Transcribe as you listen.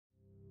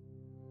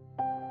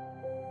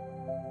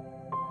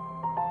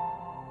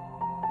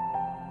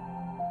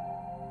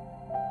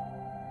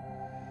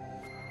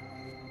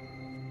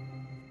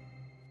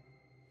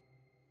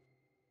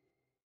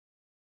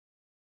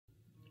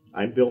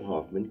I'm Bill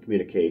Hoffman,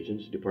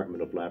 Communications,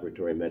 Department of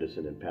Laboratory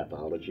Medicine and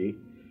Pathology.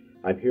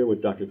 I'm here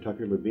with Dr.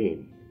 Tucker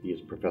LeBien. He is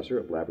Professor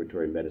of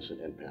Laboratory Medicine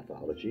and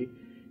Pathology,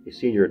 a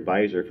Senior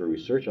Advisor for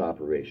Research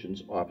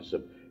Operations, Office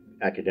of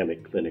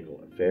Academic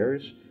Clinical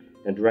Affairs,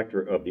 and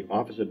Director of the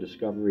Office of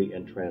Discovery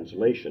and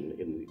Translation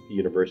in the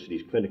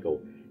university's Clinical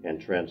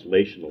and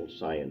Translational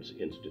Science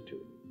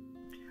Institute.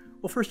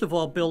 Well, first of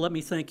all, Bill, let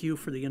me thank you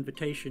for the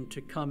invitation to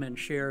come and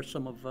share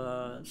some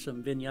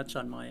vignettes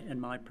on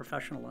my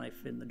professional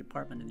life in the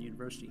department and the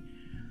university.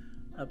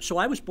 So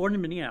I was born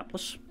in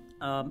Minneapolis,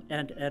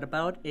 and at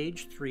about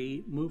age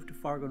 3, moved to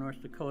Fargo,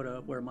 North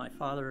Dakota, where my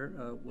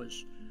father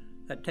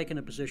had taken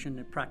a position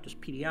to practice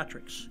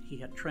pediatrics. He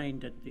had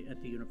trained at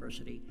the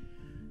university,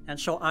 and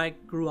so I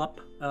grew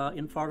up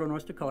in Fargo,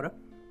 North Dakota.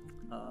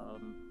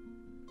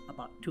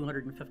 About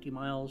 250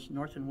 miles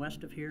north and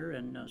west of here,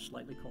 and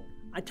slightly cold.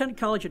 I attended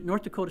college at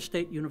North Dakota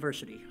State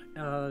University,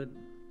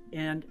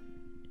 and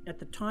at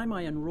the time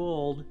I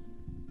enrolled,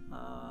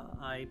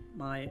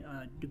 my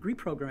degree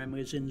program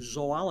was in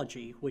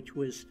zoology, which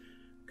was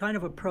kind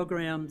of a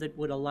program that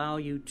would allow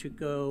you to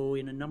go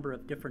in a number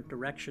of different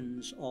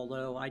directions,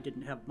 although I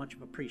didn't have much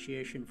of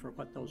appreciation for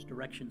what those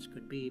directions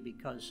could be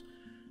because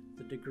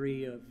the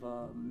degree of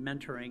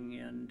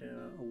mentoring and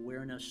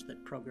awareness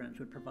that programs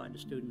would provide to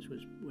students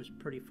was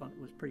pretty fun,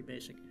 was pretty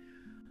basic.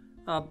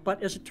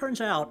 But as it turns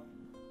out,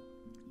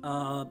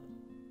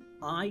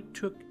 I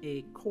took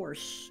a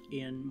course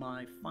in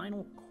my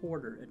final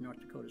quarter at North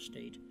Dakota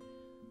State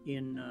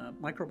in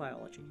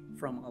microbiology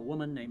from a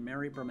woman named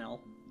Mary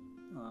Bromell,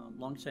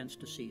 long since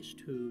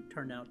deceased, who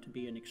turned out to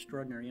be an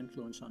extraordinary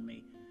influence on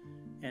me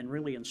and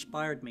really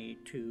inspired me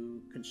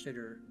to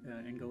consider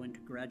and go into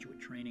graduate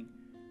training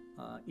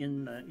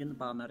in the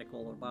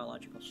biomedical or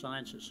biological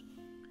sciences.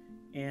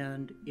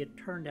 And it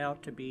turned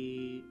out to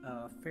be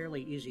a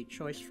fairly easy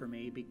choice for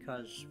me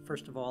because,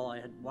 first of all, I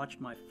had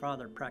watched my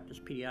father practice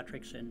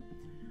pediatrics and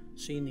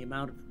seen the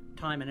amount of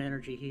time and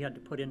energy he had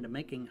to put into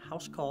making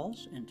house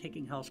calls and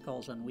taking house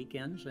calls on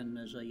weekends. And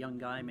as a young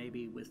guy,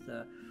 maybe with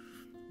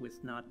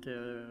not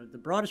the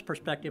broadest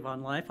perspective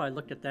on life, I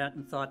looked at that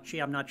and thought, gee,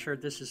 I'm not sure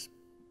this is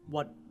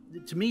what,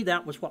 to me,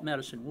 that was what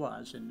medicine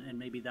was, and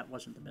maybe that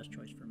wasn't the best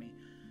choice for me.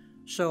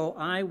 So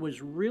I was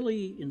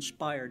really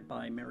inspired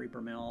by Mary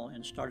Bromell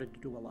and started to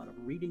do a lot of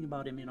reading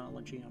about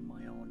immunology on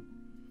my own.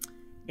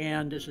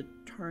 And as it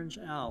turns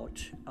out,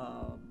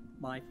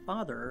 my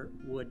father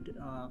would,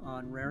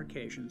 on rare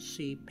occasions,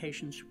 see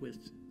patients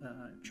with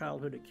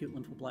childhood acute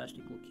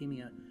lymphoblastic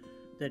leukemia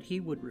that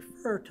he would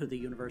refer to the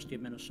University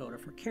of Minnesota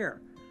for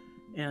care.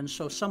 And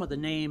so some of the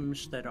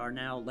names that are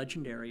now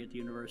legendary at the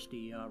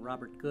university,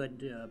 Robert Good,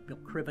 Bill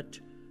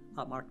Crivet,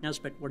 Mark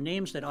Nesbitt, were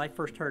names that I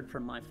first heard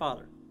from my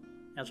father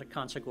as a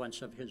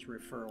consequence of his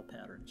referral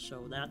pattern.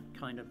 So that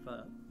kind of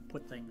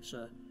put things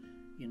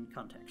in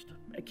context.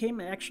 I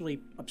became actually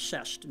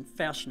obsessed and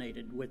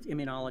fascinated with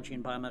immunology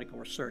and biomedical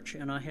research,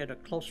 and I had a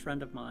close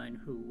friend of mine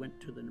who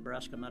went to the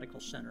Nebraska Medical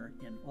Center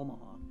in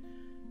Omaha,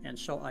 and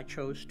so I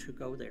chose to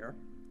go there.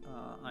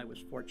 I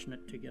was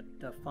fortunate to get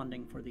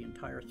funding for the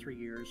entire 3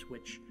 years,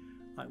 which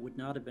I would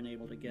not have been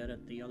able to get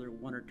at the other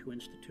 1 or 2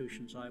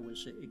 institutions I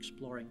was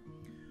exploring.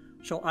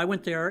 So I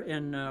went there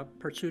and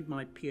pursued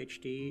my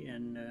PhD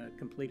and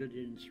completed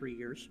it in 3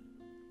 years,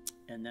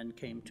 and then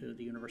came to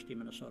the University of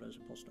Minnesota as a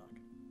postdoc.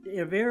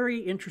 A very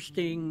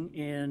interesting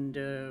and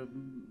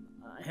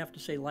I have to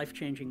say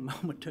life-changing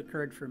moment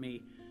occurred for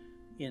me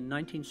in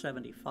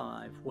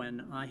 1975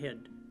 when I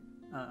had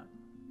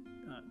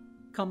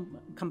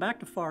come back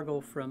to Fargo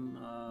from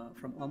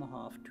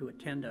Omaha to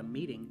attend a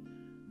meeting,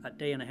 a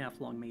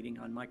day-and-a-half-long meeting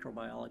on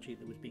microbiology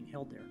that was being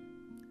held there.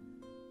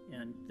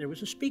 And there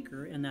was a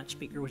speaker, and that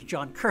speaker was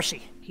John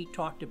Kersey. He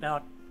talked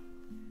about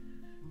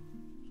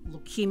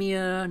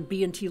leukemia and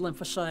B and T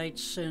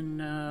lymphocytes,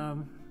 and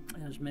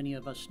as many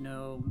of us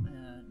know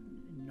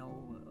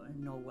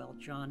well,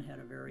 John had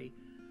a very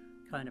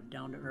kind of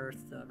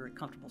down-to-earth, very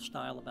comfortable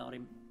style about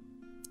him.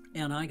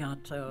 And I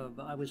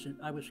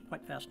was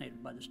quite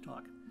fascinated by this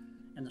talk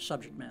and the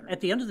subject matter. At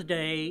the end of the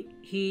day,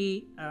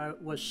 he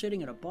was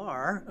sitting at a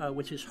bar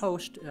with his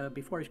host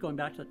before he was going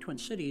back to the Twin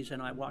Cities,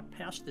 and I walked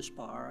past this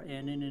bar,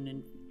 and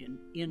in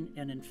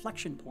an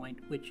inflection point,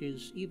 which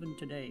is even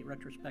today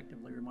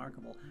retrospectively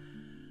remarkable,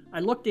 I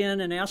looked in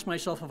and asked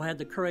myself if I had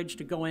the courage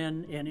to go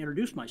in and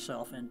introduce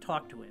myself and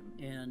talk to him.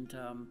 And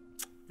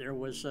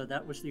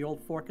that was the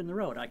old fork in the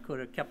road. I could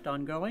have kept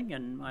on going,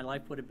 and my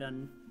life would have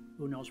been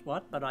who knows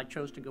what, but I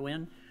chose to go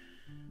in,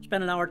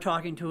 spent an hour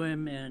talking to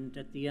him, and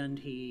at the end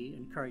he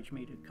encouraged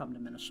me to come to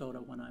Minnesota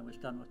when I was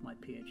done with my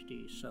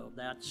PhD. So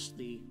that's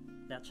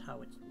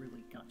how it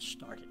really got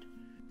started.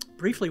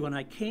 Briefly, when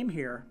I came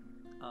here,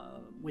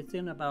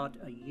 within about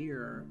a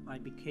year, I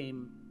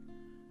became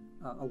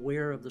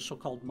aware of the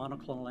so-called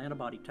monoclonal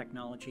antibody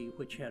technology,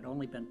 which had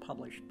only been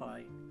published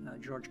by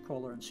George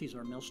Kohler and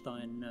Cesar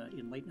Milstein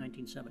in late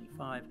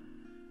 1975.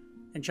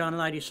 And John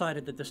and I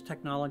decided that this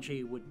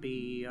technology would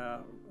be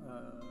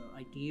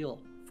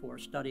ideal for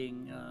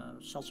studying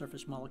cell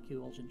surface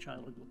molecules in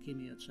childhood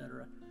leukemia,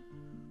 etc.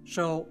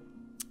 So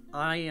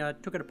I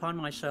took it upon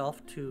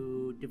myself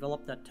to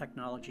develop that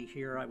technology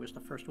here. I was the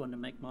first one to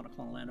make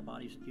monoclonal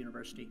antibodies at the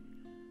university.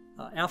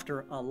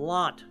 After a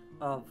lot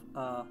of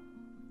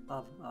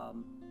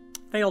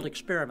failed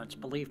experiments,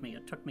 believe me,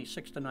 it took me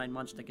 6 to 9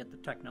 months to get the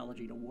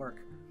technology to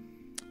work.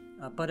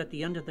 But at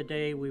the end of the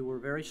day, we were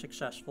very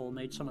successful,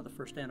 made some of the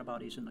first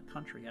antibodies in the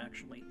country,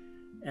 actually,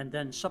 and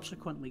then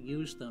subsequently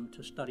used them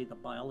to study the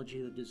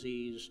biology of the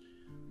disease,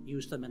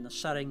 used them in the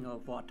setting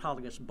of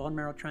autologous bone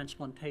marrow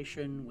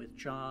transplantation with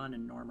John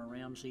and Norma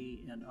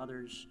Ramsey and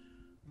others.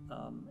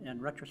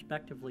 And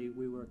retrospectively,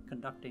 we were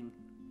conducting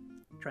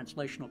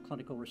translational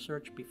clinical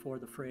research before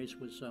the phrase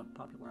was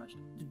popularized.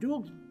 The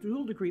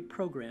dual degree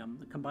program,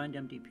 the combined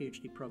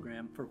MD-PhD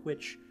program, for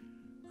which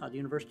the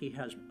university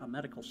has a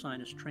medical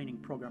science training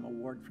program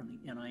award from the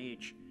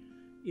NIH,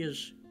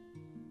 is,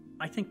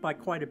 I think, by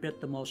quite a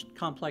bit the most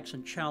complex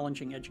and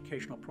challenging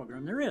educational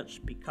program there is,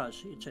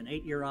 because it's an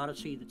 8-year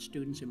odyssey that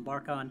students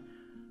embark on,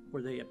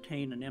 where they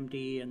obtain an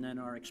MD and then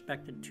are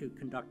expected to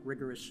conduct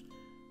rigorous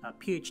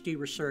PhD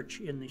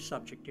research in the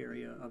subject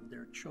area of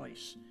their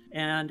choice.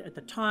 And at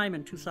the time,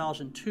 in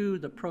 2002,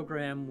 the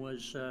program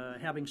was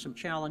having some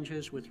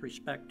challenges with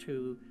respect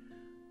to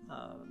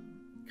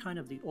kind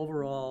of the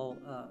overall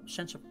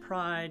sense of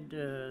pride,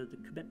 the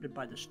commitment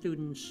by the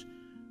students,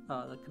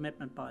 the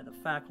commitment by the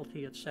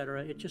faculty,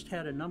 etc. It just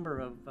had a number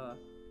of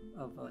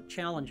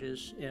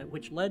challenges,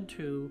 which led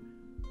to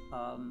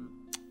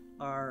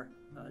our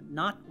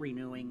not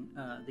renewing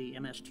the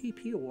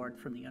MSTP award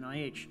from the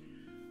NIH.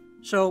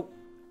 So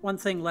one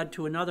thing led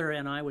to another,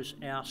 and I was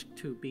asked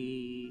to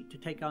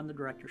take on the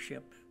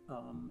directorship.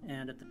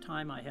 And at the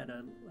time, I had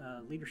a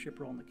leadership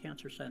role in the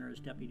Cancer Center as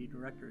deputy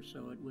director,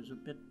 so it was a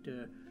bit.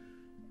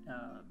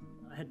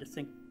 I had to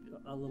think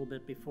a little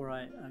bit before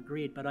I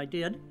agreed, but I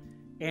did.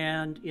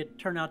 And it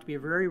turned out to be a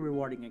very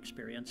rewarding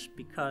experience,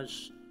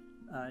 because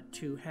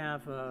to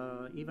have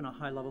even a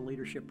high-level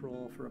leadership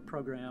role for a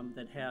program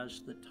that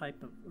has the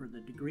type of, or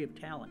the degree of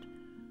talent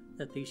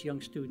that these young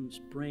students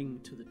bring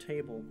to the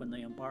table when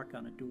they embark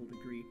on a dual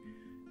degree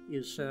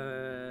is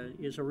a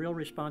real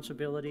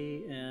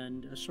responsibility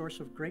and a source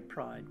of great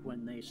pride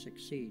when they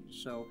succeed.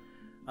 So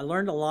I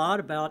learned a lot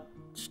about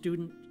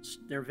students,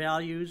 their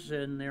values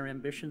and their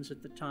ambitions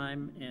at the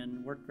time,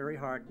 and worked very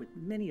hard with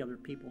many other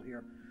people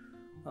here,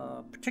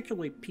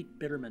 particularly Pete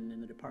Bitterman in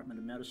the Department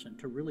of Medicine,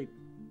 to really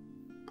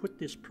put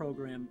this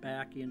program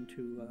back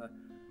into a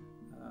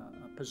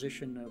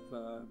position of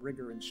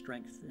rigor and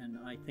strength, and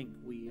I think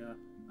we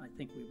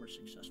were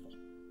successful.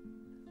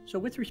 So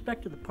with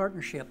respect to the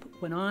partnership,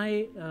 when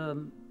I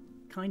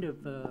kind of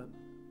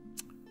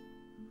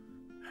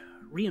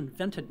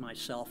reinvented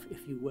myself,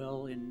 if you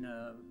will, in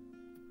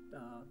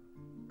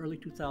early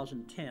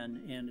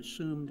 2010 and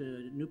assumed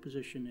a new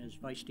position as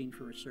Vice Dean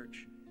for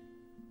Research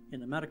in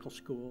the medical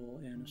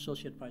school and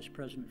Associate Vice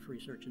President for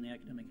Research in the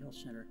Academic Health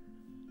Center,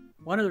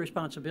 one of the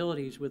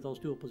responsibilities with those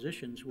dual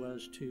positions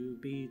was to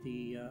be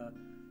the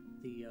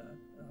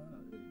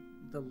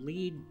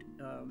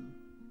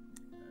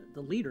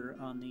leader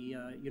on the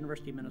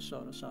University of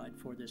Minnesota side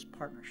for this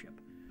partnership.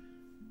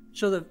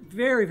 So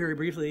very, very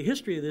briefly, the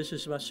history of this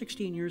is about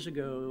 16 years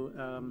ago,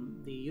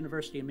 the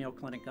University and Mayo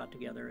Clinic got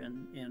together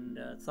and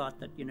thought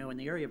that, you know, in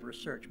the area of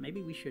research,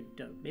 maybe we should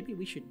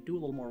do a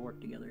little more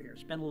work together here,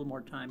 spend a little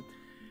more time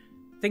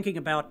thinking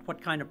about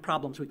what kind of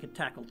problems we could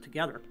tackle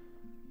together.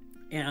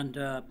 And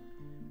the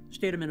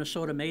state of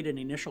Minnesota made an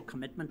initial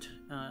commitment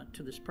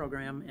to this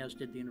program, as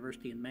did the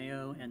University and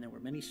Mayo, and there were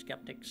many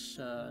skeptics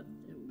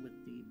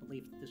with the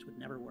belief that this would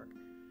never work.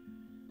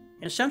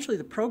 And essentially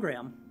the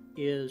program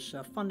is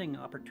a funding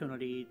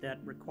opportunity that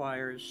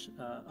requires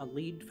a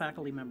lead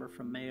faculty member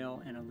from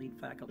Mayo and a lead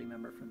faculty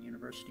member from the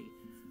university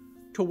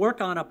to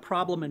work on a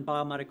problem in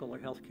biomedical or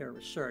healthcare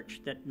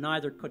research that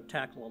neither could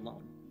tackle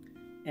alone.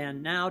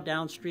 And now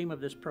downstream of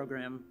this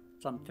program,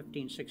 some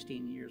 15,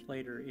 16 years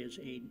later, is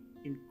an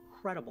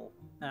incredible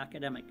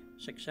academic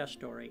success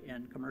story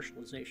and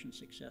commercialization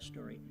success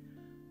story,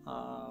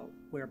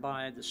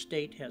 whereby the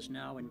state has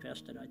now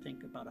invested, I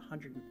think, about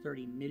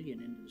 $130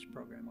 million into this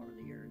program over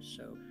the years.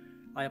 So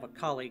I have a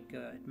colleague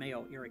at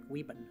Mayo, Eric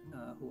Wieben,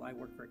 who I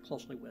work very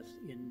closely with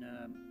in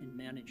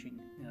managing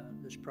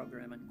this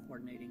program and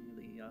coordinating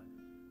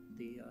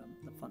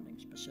the funding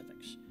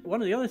specifics.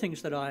 One of the other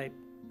things that I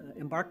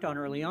embarked on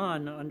early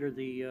on under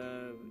the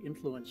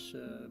influence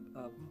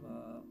of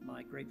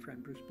my great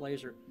friend Bruce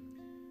Blazer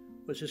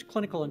was his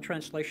Clinical and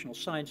Translational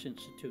Science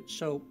Institute.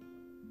 So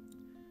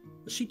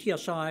the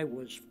CTSI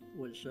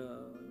was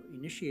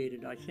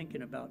initiated, I think,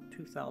 in about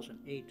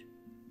 2008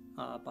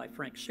 by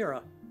Frank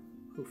Serra,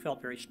 who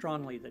felt very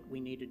strongly that we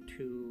needed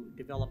to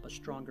develop a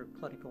stronger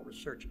clinical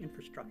research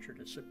infrastructure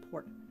to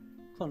support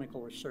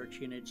clinical research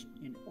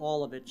in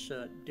all of its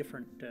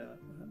different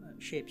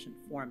shapes and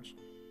forms.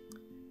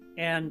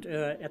 And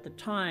at the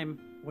time,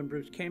 when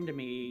Bruce came to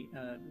me,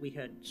 we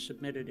had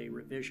submitted a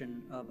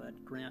revision of a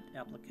grant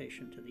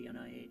application to the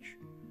NIH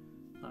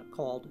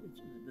called,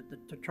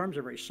 the terms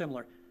are very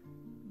similar.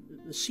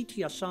 The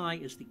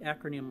CTSI is the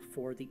acronym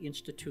for the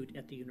institute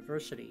at the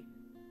university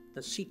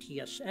The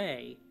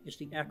CTSA is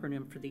the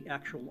acronym for the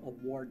actual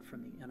award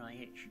from the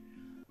NIH.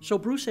 So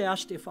Bruce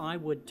asked if I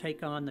would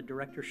take on the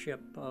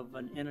directorship of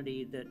an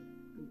entity that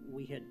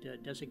we had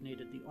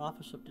designated the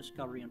Office of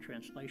Discovery and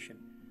Translation.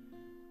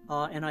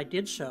 And I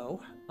did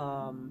so,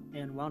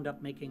 and wound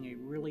up making a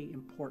really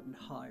important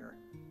hire,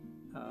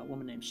 a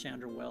woman named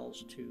Sandra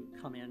Wells, to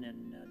come in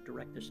and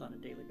direct this on a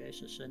daily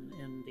basis.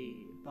 And the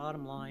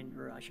bottom line,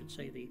 or I should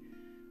say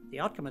the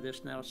outcome of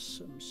this now,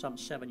 some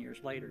 7 years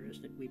later, is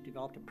that we've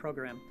developed a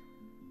program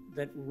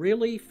that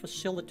really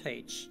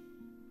facilitates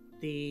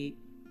the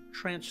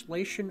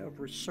translation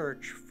of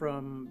research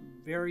from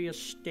various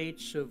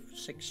states of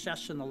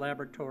success in the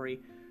laboratory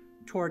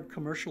toward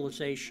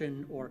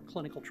commercialization or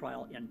clinical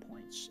trial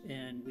endpoints.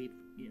 And we've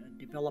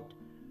developed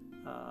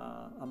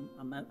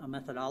a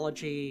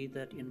methodology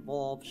that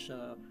involves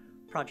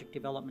project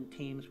development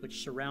teams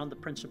which surround the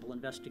principal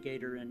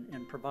investigator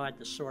and provide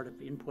the sort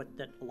of input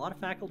that a lot of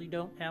faculty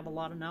don't have a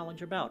lot of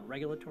knowledge about: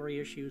 regulatory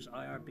issues,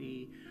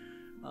 IRB,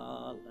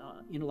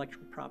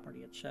 intellectual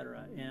property,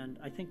 etc. And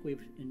I think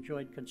we've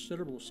enjoyed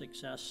considerable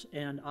success,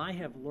 and I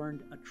have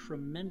learned a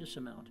tremendous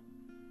amount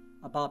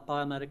about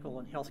biomedical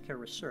and healthcare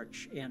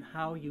research and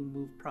how you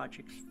move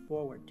projects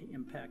forward to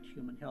impact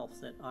human health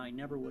that I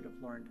never would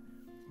have learned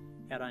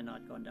had I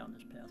not gone down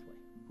this pathway.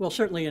 Well,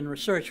 certainly in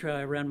research,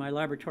 I ran my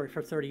laboratory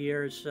for 30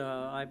 years.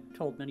 I've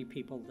told many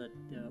people that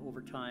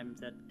over time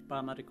that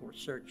biomedical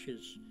research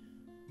is,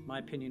 in my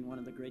opinion, one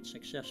of the great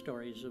success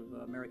stories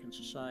of American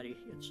society.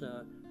 It's,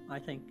 I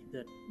think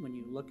that when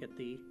you look at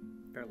the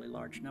fairly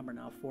large number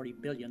now, 40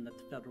 billion that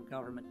the federal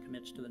government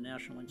commits to the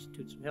National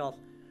Institutes of Health,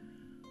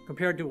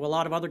 compared to a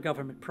lot of other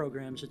government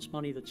programs, it's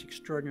money that's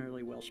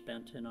extraordinarily well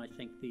spent. And I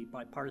think the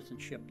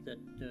bipartisanship that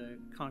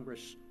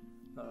Congress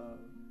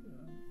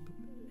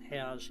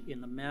has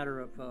in the matter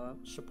of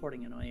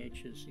supporting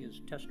NIH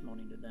is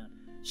testimony to that.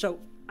 So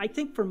I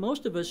think for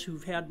most of us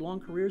who've had long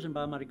careers in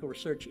biomedical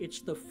research,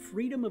 it's the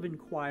freedom of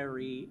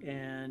inquiry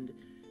and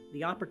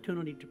the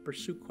opportunity to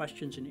pursue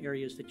questions in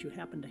areas that you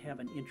happen to have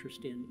an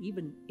interest in,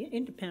 even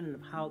independent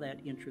of how that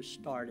interest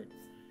started.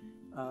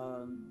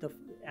 The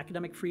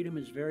academic freedom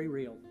is very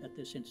real at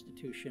this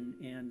institution,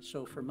 and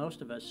so for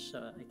most of us,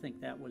 I think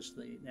that was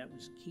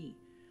key.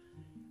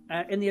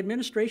 And the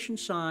administration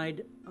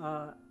side,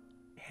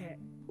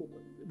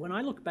 when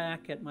I look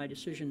back at my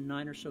decision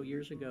 9 or so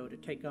years ago to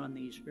take on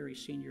these very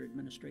senior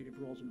administrative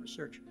roles in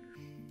research,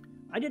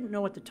 I didn't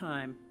know at the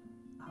time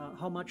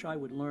how much I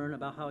would learn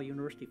about how a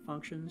university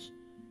functions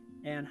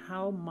and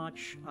how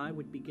much I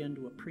would begin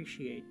to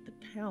appreciate the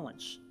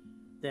talents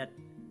that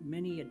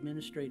many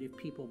administrative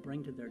people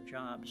bring to their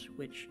jobs,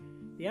 which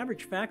the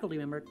average faculty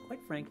member,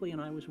 quite frankly,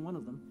 and I was one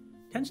of them,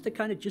 tends to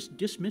kind of just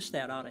dismiss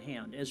that out of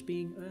hand as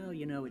being, well,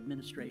 you know,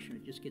 administration,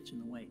 it just gets in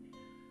the way.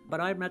 But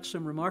I've met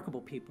some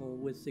remarkable people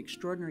with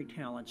extraordinary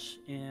talents,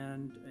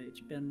 and it's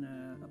been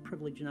a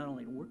privilege not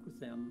only to work with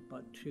them,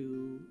 but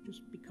to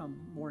just become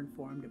more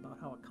informed about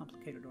how a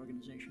complicated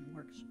organization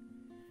works.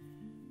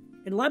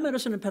 In lab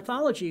medicine and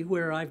pathology,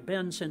 where I've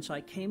been since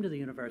I came to the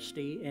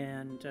university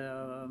and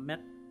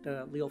met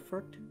Leo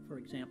Furcht, for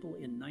example,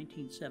 in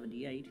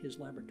 1978. His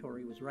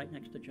laboratory was right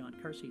next to John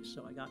Kersey's,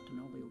 so I got to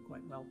know Leo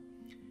quite well.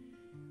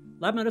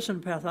 Lab medicine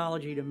and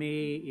pathology to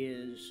me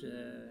is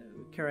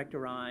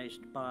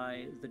characterized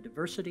by the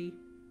diversity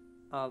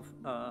of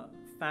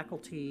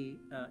faculty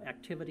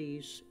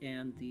activities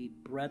and the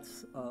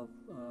breadth of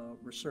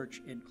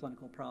research and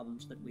clinical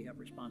problems that we have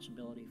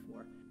responsibility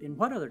for. In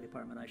what other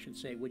department, I should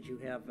say, would you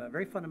have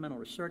very fundamental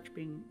research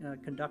being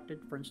conducted,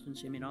 for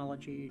instance,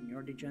 immunology,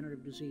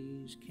 neurodegenerative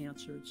disease,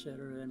 cancer,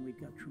 etc., and we've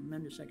got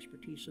tremendous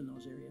expertise in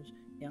those areas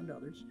and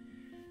others.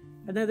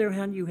 On the other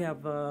hand, you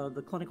have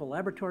the clinical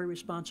laboratory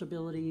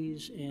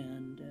responsibilities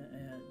and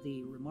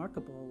the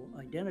remarkable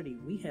identity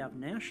we have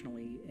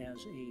nationally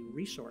as a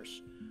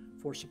resource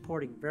for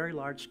supporting very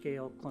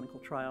large-scale clinical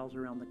trials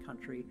around the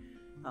country.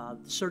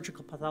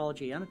 Surgical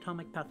pathology,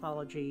 anatomic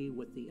pathology,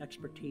 with the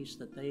expertise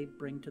that they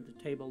bring to the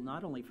table,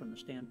 not only from the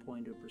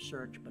standpoint of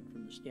research, but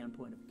from the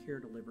standpoint of care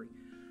delivery.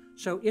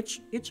 So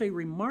it's a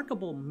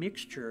remarkable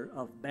mixture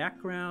of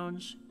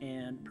backgrounds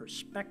and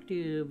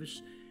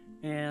perspectives,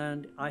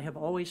 and I have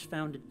always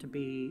found it to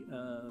be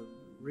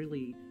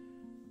really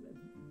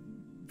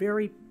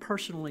very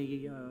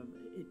personally,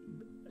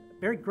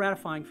 very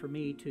gratifying for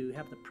me to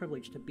have the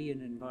privilege to be in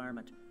an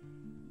environment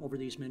over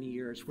these many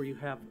years where you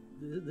have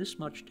this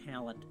much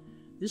talent,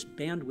 this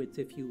bandwidth,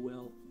 if you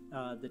will,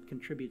 that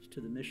contributes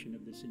to the mission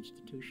of this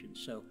institution.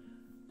 So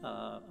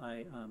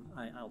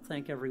I'll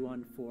thank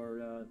everyone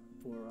for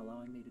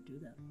allowing me to do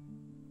that.